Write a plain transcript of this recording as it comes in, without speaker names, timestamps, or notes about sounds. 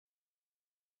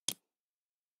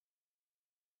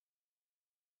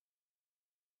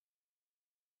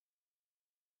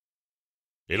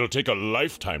It'll take a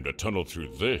lifetime to tunnel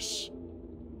through this.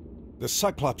 The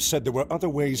Cyclops said there were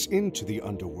other ways into the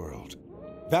underworld.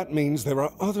 That means there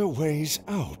are other ways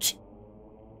out.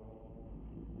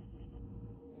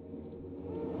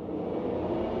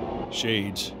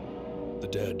 Shades,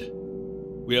 the dead.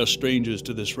 We are strangers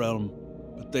to this realm,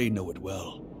 but they know it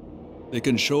well. They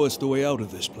can show us the way out of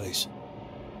this place.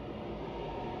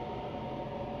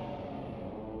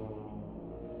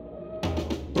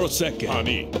 Προσέκε.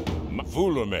 Ani,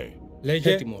 vulume.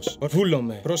 Λέγε έτοιμος.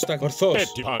 Βούλομαι. Πρόσταγμα. Ορθώς.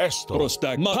 Esto.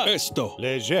 Πρόσταγμα έστω.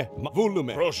 Λέγε,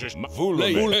 βούλουμε. Πρόσες, vulume.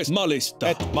 Λέγε μάλιστα.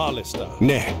 Ετ μάλιστα.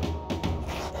 Ναι.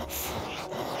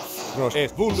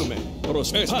 Βούλουμε.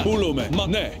 Προσές βούλουμε. Μα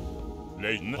ναι.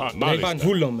 Λέγαν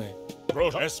βούλομαι.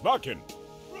 Πρόσες, vakin.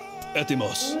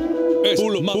 Έτοιμος.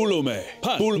 Βούλουμε.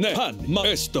 Παν. Ναι. Παν. Μα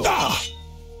έστω.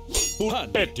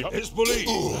 Παν.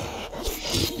 Hezbollah.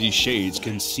 These shades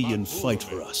can see and fight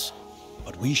for us,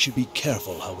 but we should be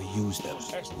careful how we use them.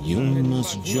 You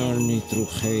must journey through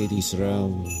Hades'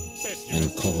 realm and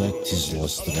collect his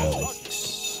lost relics.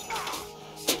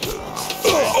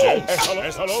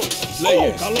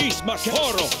 Λέγε. Καλής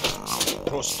μακόρο.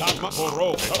 Prostagma horo.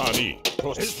 Ani.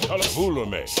 Proshala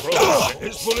vulume.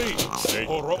 Hezbollah.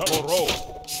 Horo. Horo.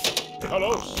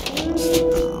 Halos.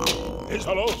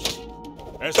 Halos.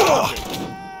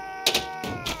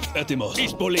 Έτοιμος.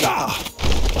 Εισπολή.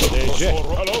 Λέγε.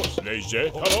 Halos.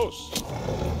 Λέγε. Halos.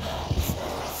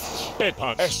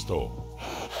 Epan esto.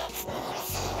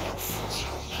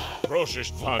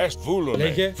 Πρόσες van est vulume.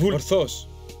 Λέγε ορθώς.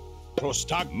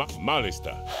 Prostagma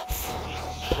malista.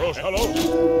 Pros halos.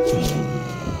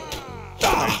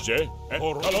 Λέγε.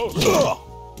 Halos.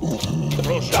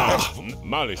 Πρόσες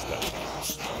malista.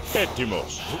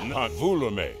 Έτοιμος. Να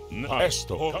βούλουμε. Να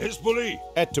έστω. Hezbollah.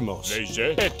 Έτοιμος.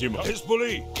 Λέγε. Έτοιμος.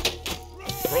 Hezbollah.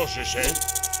 Πρόσεχε.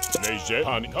 Λέγε.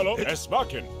 Αν καλό.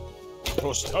 Εσβάκεν.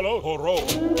 Προσταλό. Χορό.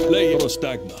 Λέγε.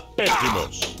 Προστάγμα.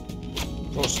 Έτοιμος.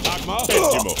 Προστάγμα.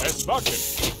 Έτοιμος. Εσβάκεν.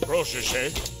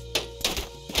 Πρόσεχε.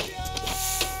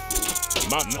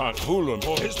 Να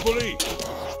βούλουμε. Hezbollah.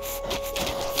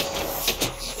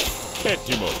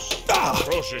 Έτοιμος.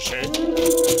 Πρόσεχε.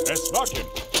 Εσβάκεν.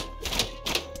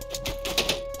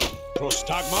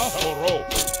 Prostagma horo.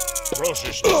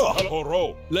 Πρόσεχε.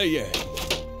 Χορό. Λέγε.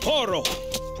 Χώρο.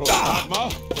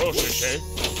 Prostagma. Πρόσεχε.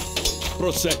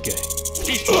 Προσέκε.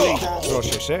 Εισπολή.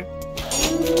 Πρόσεξε.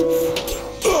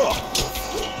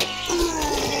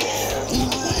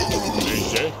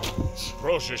 Λέγε.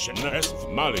 Πρόσεχε. Να εστ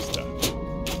μάλιστα.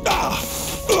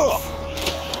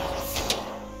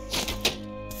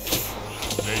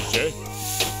 Λέγε.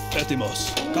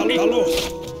 Έτοιμος.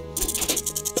 Καλός.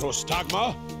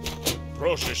 Prostagma.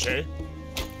 Πρόσεχε.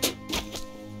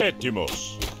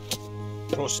 Έτοιμος.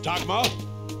 Prostagma.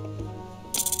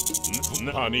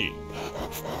 Ani.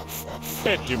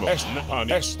 Έτοιμος.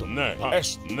 Ani. Έστω. Ναι.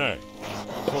 Έστω. Ναι.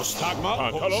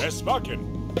 Prostagma. Καλό. Εσβάκεν.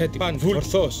 Παν βούλ.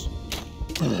 Ορθώς.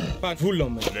 Παν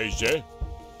βούλομαι. Λέγε.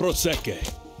 Προσέκε.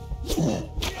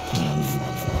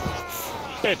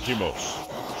 Έτοιμος.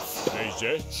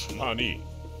 Λέγε. Ani.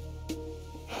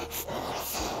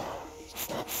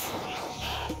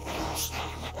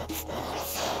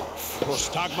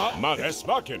 Prostagma. Μα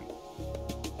εσβάκεν.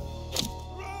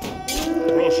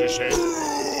 Πρόσεχε.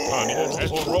 Ani.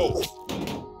 Χορό.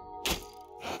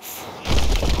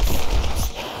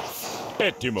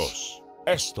 Έτοιμος.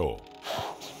 Έστω.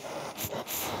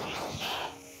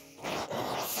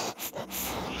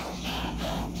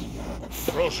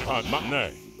 Πρόσεχε. Μα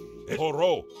ναι.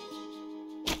 Χορό.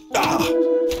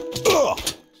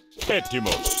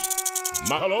 Έτοιμος.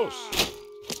 Μα καλός.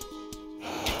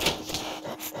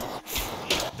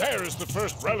 There is the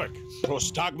first relic.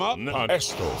 Prostagma.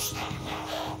 Esto.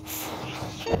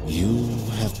 You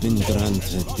have been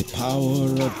granted the power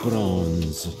of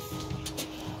bronze.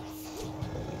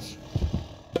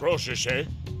 Πρόσεχε.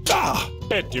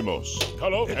 Έτοιμος.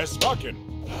 Καλό. Εσβάκεν.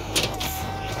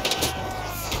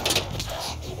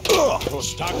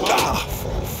 Prostagma.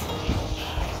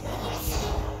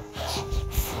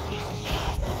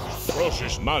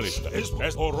 Πρόσεχε. Μάλιστα.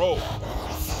 Χορό.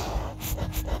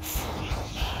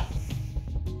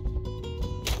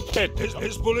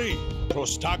 Hezbollah.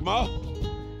 Prostagma.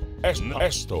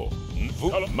 Esto.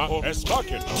 Vulma.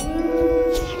 Esvaken.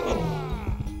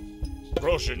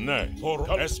 Πρόσεχε. Ναι.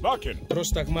 Εσβάκεν.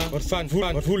 Πρόσταγμα. Ορθάν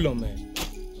βούλομαι.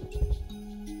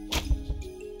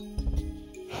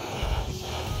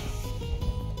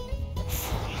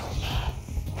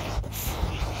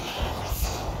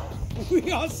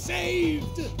 We are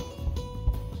saved!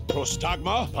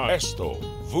 Prostagma. Esto.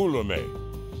 Vulume.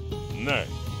 Ναι.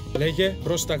 Λέγε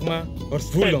πρόσταγμα.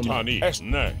 Ορθβούλομαι.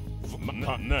 Ναι.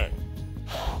 Ναι.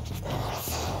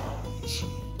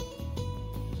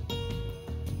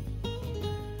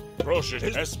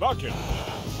 Πρόσεχε. Εσβάκεν.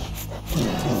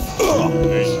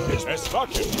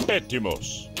 Εσβάκεν.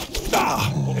 Έτοιμος.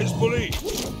 Εσβολή.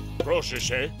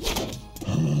 Πρόσεχε.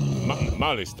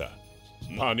 Μάλιστα.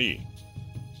 Πανί.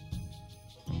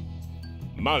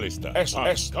 Μάλιστα.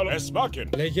 Εσβάκεν.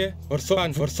 Λέγε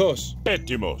ορθός.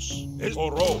 Έτοιμος.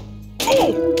 Ορό.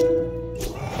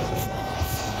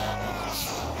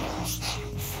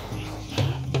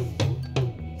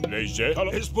 Λέγε.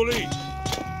 Εσβολή.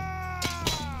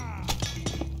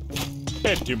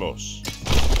 Έτοιμος.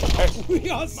 We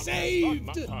are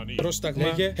saved! Πρόσταγμα.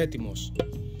 Λέγε έτοιμος.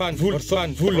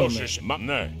 Πανβούλομαι.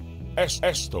 Ναι.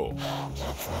 Έστω.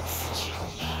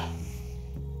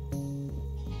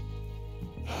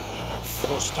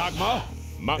 Πρόσταγμα.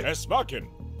 Εσβάκεν.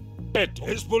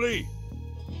 Εσβολή.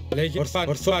 Λέγε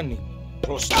ορθάνη.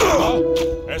 Πρόσταγμα.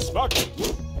 Εσβάκεν.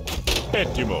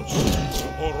 Έτοιμος.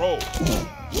 Ορό.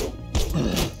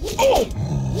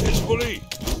 Εσβολή.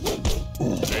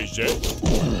 Λέγε.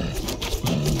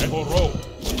 Ορό.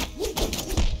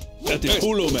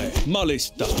 Έτοιμος.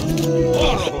 Μάλιστα.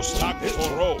 Πρόσταγμα.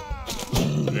 Ορό.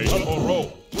 Λέγε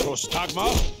ορό. Πρόσταγμα.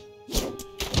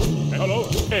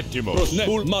 Έτοιμος.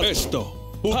 Έστω.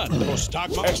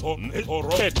 Πρόσταγμα.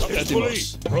 Ορό.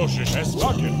 Έτοιμος. Πρόσεχε.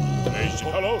 Εσβάκεν.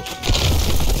 Λέγε. Καλώς.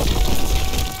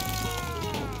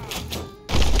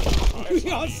 We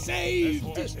are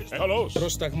saved! Καλώς.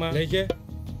 Πρόσταγμα. Λέγε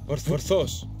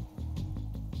ορθός.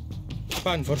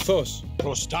 Ορθός.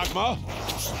 Πρόσταγμα.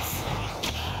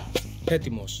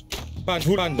 Έτοιμος.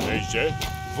 Πανβούλομαι. Λέγε.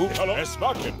 Καλό.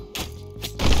 Εσβάκεν.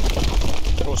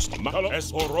 Πρόσταγμα.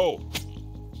 Ορό.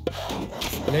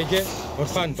 Λέγε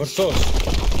ορθός.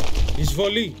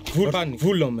 Εισβολή.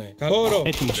 Βούλομαι. Όρο.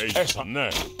 Ναι.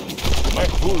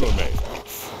 Βούλομαι.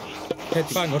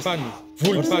 Ορθάνη.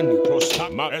 Βούλομαι.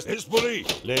 Πρόσταγμα. Εισβολή.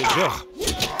 Λέγε.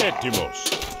 Έτοιμος.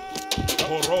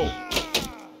 Ορό.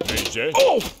 Λέγε.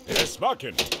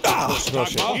 Εσβάκεν.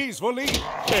 Πρόσταγμα. Εισβολή.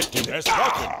 Έτοιμος.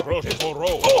 Εσβάκεν.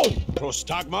 Ορό.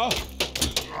 Πρόσταγμα.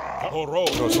 Ορό.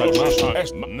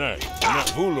 Ναι.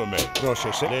 Βούλομαι.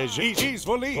 Πρόσεχε. Λέγε.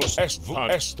 Εισβολή.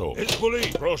 Έστω.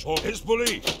 Εισβολή.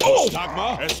 Εισβολή.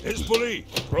 Πρόσταγμα. Εισβολή.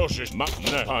 Πρόσεχε.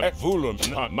 Ναι. Βούλομαι.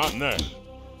 Ναι.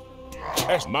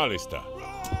 Μάλιστα.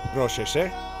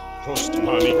 Πρόσεχε.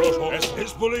 Πρόσταγμα.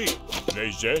 Εισβολή.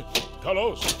 Λέγε.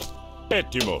 Καλώς.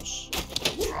 Έτοιμος.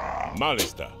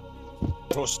 Μάλιστα.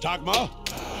 Πρόσταγμα.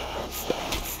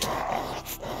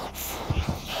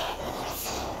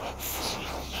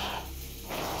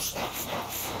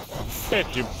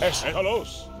 Έτοιμος.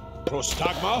 Καλώς.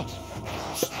 Πρόσταγμα.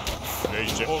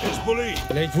 Λέγε. Εισβολή.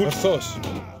 Λέγε ορθός.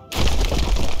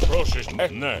 Πρόσεχε.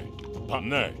 Ναι.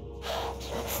 Ναι.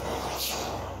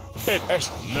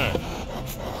 Ναι.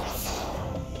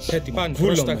 Έτοιμο.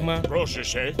 Πρόσταγμα.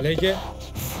 Πρόσεχε. Λέγε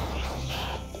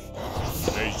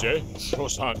Λέγε.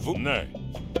 Πρόσταγμα. Ναι.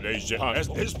 Λέγε.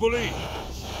 Εισβολή.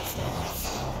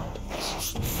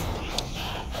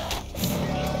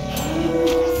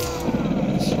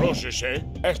 Πρόσεχε.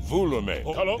 Βούλομαι.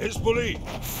 Καλό. Εισβολή.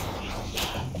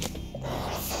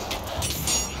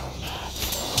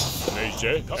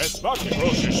 Λέγε. Εσβάκεν.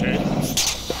 Πρόσεχε.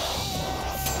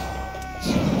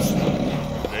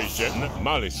 Λέγε.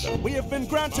 Μάλιστα. We have been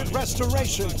granted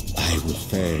restoration. I will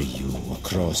ferry you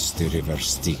across the river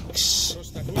Styx.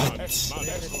 But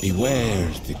beware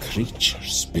the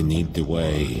creatures beneath the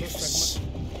waves.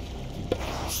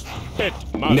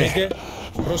 Λέγε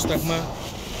πρόσταγμα.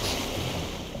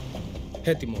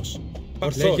 Έτοιμος.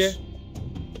 Ορθός. Λέγε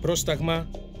πρόσταγμα.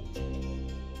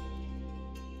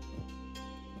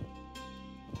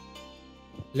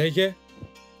 Λέγε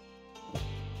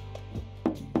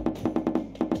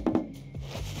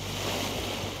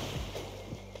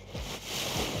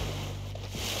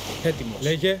έτοιμος.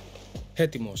 Λέγε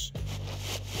έτοιμος.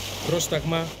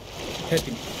 Πρόσταγμα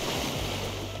έτοιμο.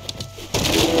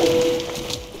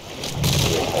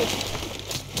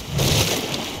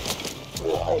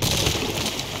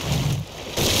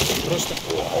 Πρόσταγμα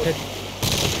έτοιμο.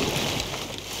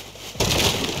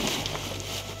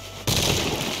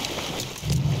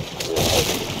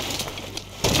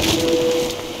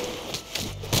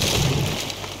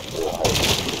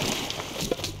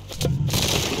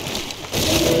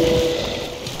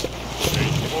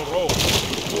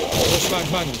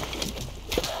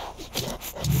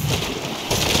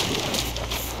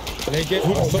 Λέγε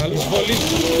εισβολή.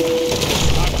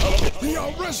 We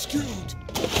are rescued.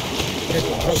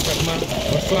 Έτοιμο πρόσταγμα.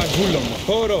 Ορθό βούλωμα.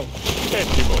 Χώρο.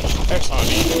 Έτοιμος.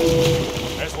 Εξανή.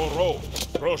 Εσφορώ.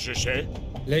 Πρόσεχε.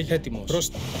 Λέγε έτοιμος.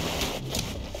 Πρόσταγμα.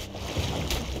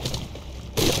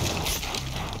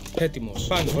 Έτοιμος.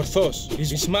 Πάνω. Ορθός.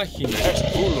 Εις μάχη.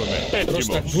 Βούλωμε. Έτοιμος.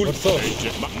 Ορθός.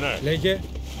 Ναι. Λέγε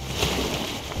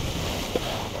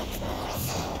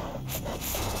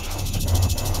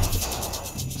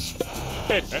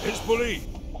Hezbollah.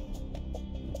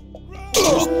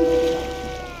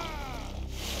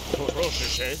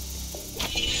 Πρόσεχε.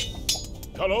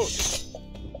 Καλώς.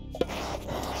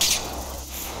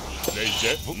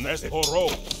 Λέγε, εσπορώ.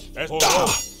 Εσπορώ.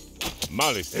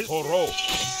 Μάλιστα, εσπορώ.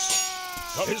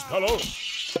 Καλώς.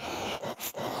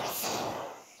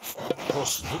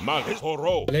 Μάλιστα,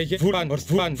 εσπορώ. Λέγε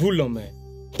βούλομαι.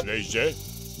 Λέγε,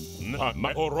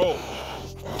 εσπορώ.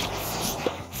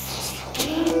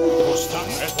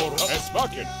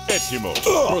 Εσπάκεν, έτοιμος.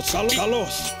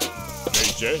 Καλώς.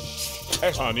 Λέγε,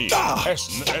 εσπανί,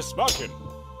 εσπάκεν.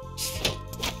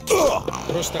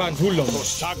 Μπροστά βούλομαι.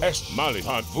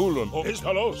 Μάλιστα, βούλον,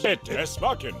 καλώς.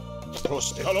 Εσπάκεν.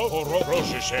 Καλώς,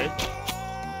 πρόσεχε.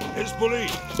 Hezbollah.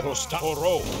 Prosta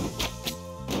oro.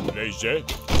 Λέγε.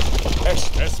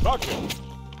 Εσπάκεν.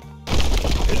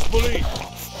 Hezbollah.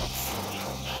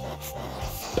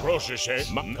 Πρόσεχε.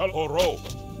 Καλ oro.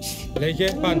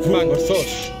 Λέγε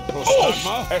ορθώς.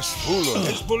 Προστάγμα. Βούλον.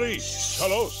 Hezbollah.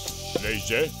 Καλώς.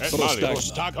 Λέγε.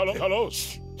 Μάλιστα.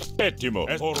 Καλώς. Έτοιμο.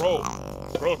 Oro.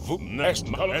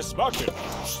 Εσπάκεν.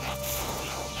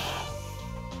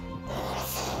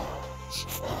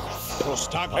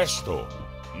 Προστάγμα. Έστω.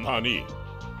 Νανί.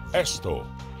 Έστω,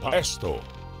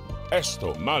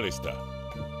 μάλιστα.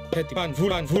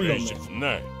 Βούλομαι.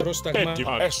 Ναι. Πρόσταγμα.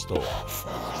 Έστω.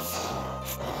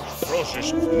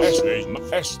 Πρόσεχε.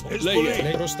 Έστω.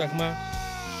 Λέγε πρόσταγμα.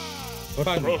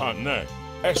 Ναι.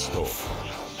 Έστω.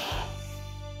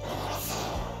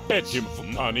 Έτοιμο.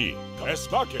 Νανί.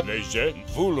 Εσπάκε. Λέγε.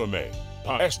 Βούλομαι.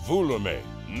 Βούλομαι.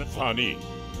 Νανί.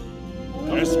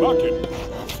 Εσπάκε.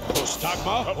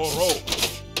 Προστάγμα. Ορό.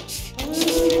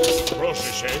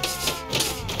 Πρόσεχε.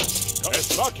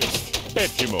 Εσπάκεν.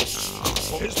 Έτοιμος.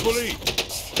 Hezbollah.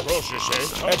 Πρόσεχε.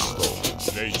 Έστω.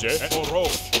 Λέγε. Ορό.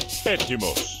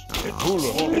 Έτοιμος.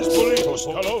 Βούλον.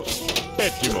 Hezbollah. Καλώς.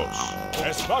 Έτοιμος.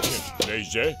 Εσπάκεν.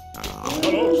 Λέγε.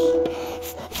 Καλώς.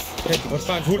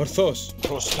 Ορθώς.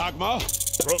 Προστάγμα.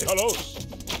 Καλώς.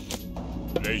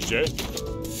 Λέγε.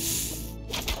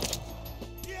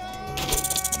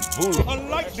 Βούλον. A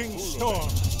lightning storm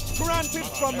granted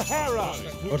from Hera.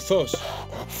 Ορθώς.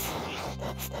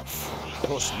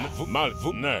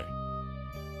 Ναι.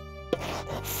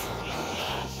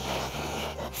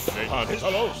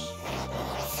 Καλώς.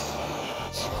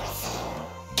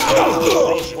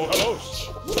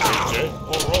 Καλώς. Λέγε.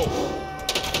 Ορό.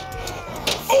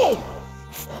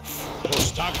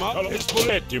 Προστάγμα.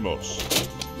 Έτοιμος.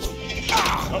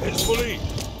 Hezbollah.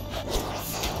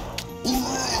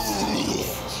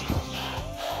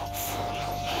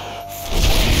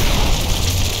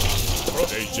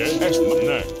 Λέγε.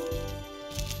 Ναι.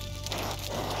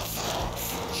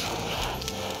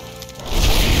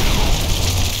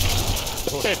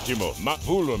 Έτοιμο.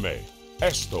 Βούλομαι.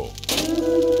 Έστω.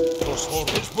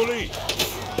 Hezbollah.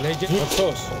 Λέγε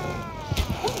ορθώς.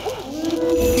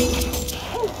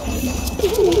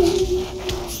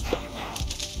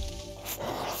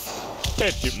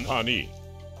 Έτοιμο. Ανή.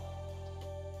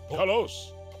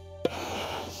 Καλώς.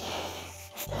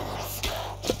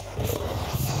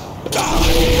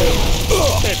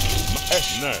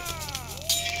 Ναι.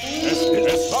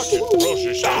 Εσπάκεν.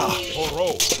 Πρόσεχε.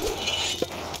 Ορό.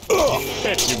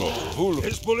 Έτοιμο. Βούλο.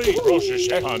 Hezbollah.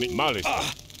 Πρόσεχε. Ανή. Μάλιστα.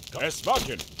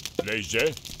 Εσπάκεν.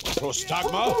 Λέγε.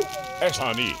 Προστάγμα.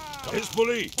 Ανή.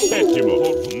 Hezbollah. Έτοιμο.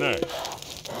 Ναι.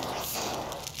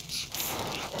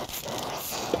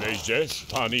 Λέγε.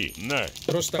 Ανή. Ναι.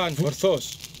 Μπροστά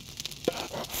ορθώς.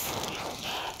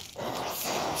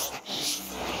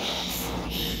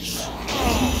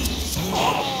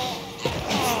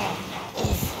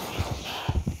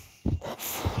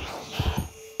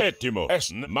 Έτοιμο.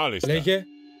 Μάλιστα. Λέγε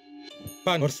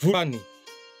ορθβάνι.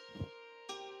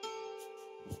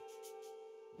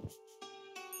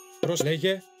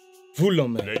 Λέγε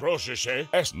βούλομαι. Πρόσεχε.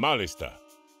 Μάλιστα.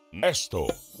 Έστω.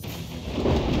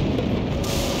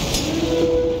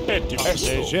 Έτοιμο.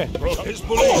 Έστω.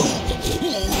 Hezbollah.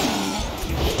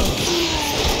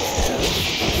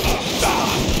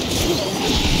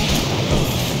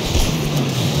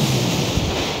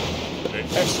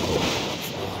 Έστω.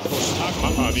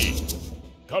 Προστάγμα. Ανή.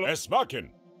 Καλώς. Εσπάκεν.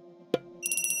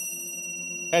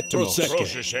 Έτοιμος.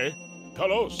 Πρόσεχε.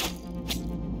 Καλώς.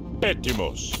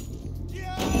 Έτοιμος.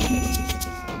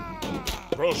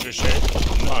 Πρόσεχε.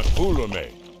 Να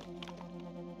βούλομαι.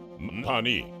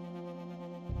 Ανή.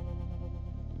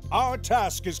 Our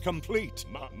task is complete.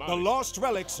 The lost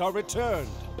relics are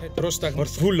returned. Πρόσταγμα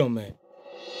βούλομαι.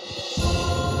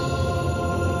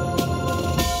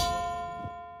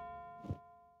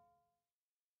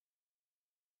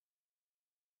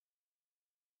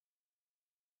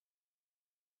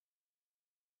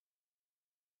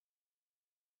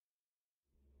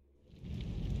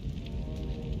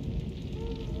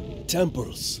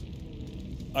 temples.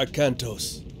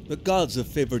 Arcantos, the gods have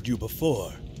favored you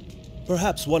before.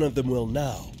 Perhaps one of them will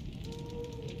now,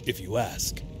 if you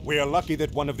ask. We are lucky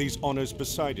that one of these honors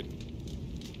Poseidon.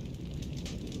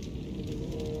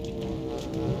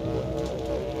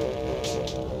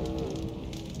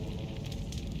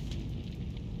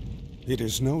 It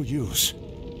is no use.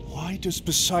 Why does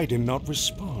Poseidon not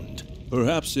respond?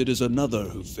 Perhaps it is another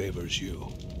who favors you.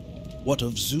 What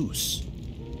of Zeus?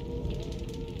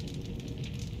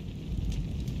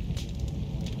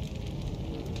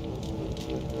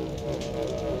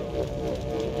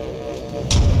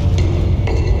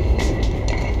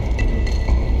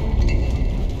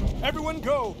 Everyone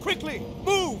go! Quickly!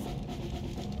 Move!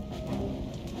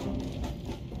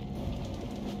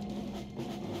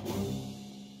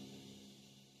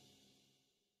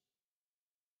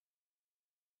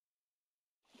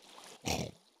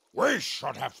 We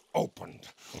should have opened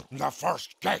the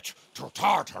first gate to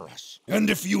Tartarus. And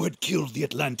if you had killed the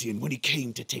Atlantean when he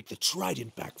came to take the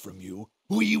Trident back from you,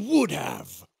 we would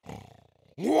have.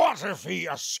 What if he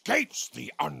escapes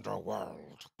the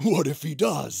underworld? What if he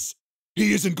does?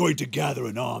 He isn't going to gather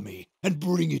an army and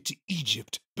bring it to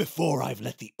Egypt before I've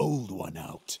let the old one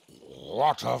out.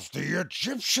 What of the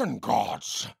Egyptian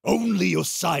gods? Only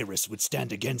Osiris would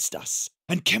stand against us,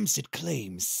 and Kemsit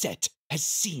claims Set has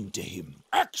seen to him.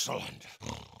 Excellent.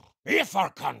 If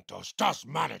Arcantos does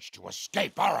manage to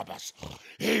escape Erebus,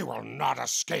 he will not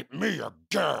escape me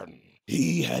again.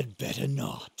 He had better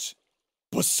not.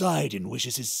 Poseidon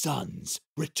wishes his sons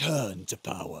return to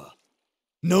power.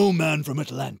 No man from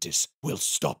Atlantis will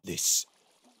stop this.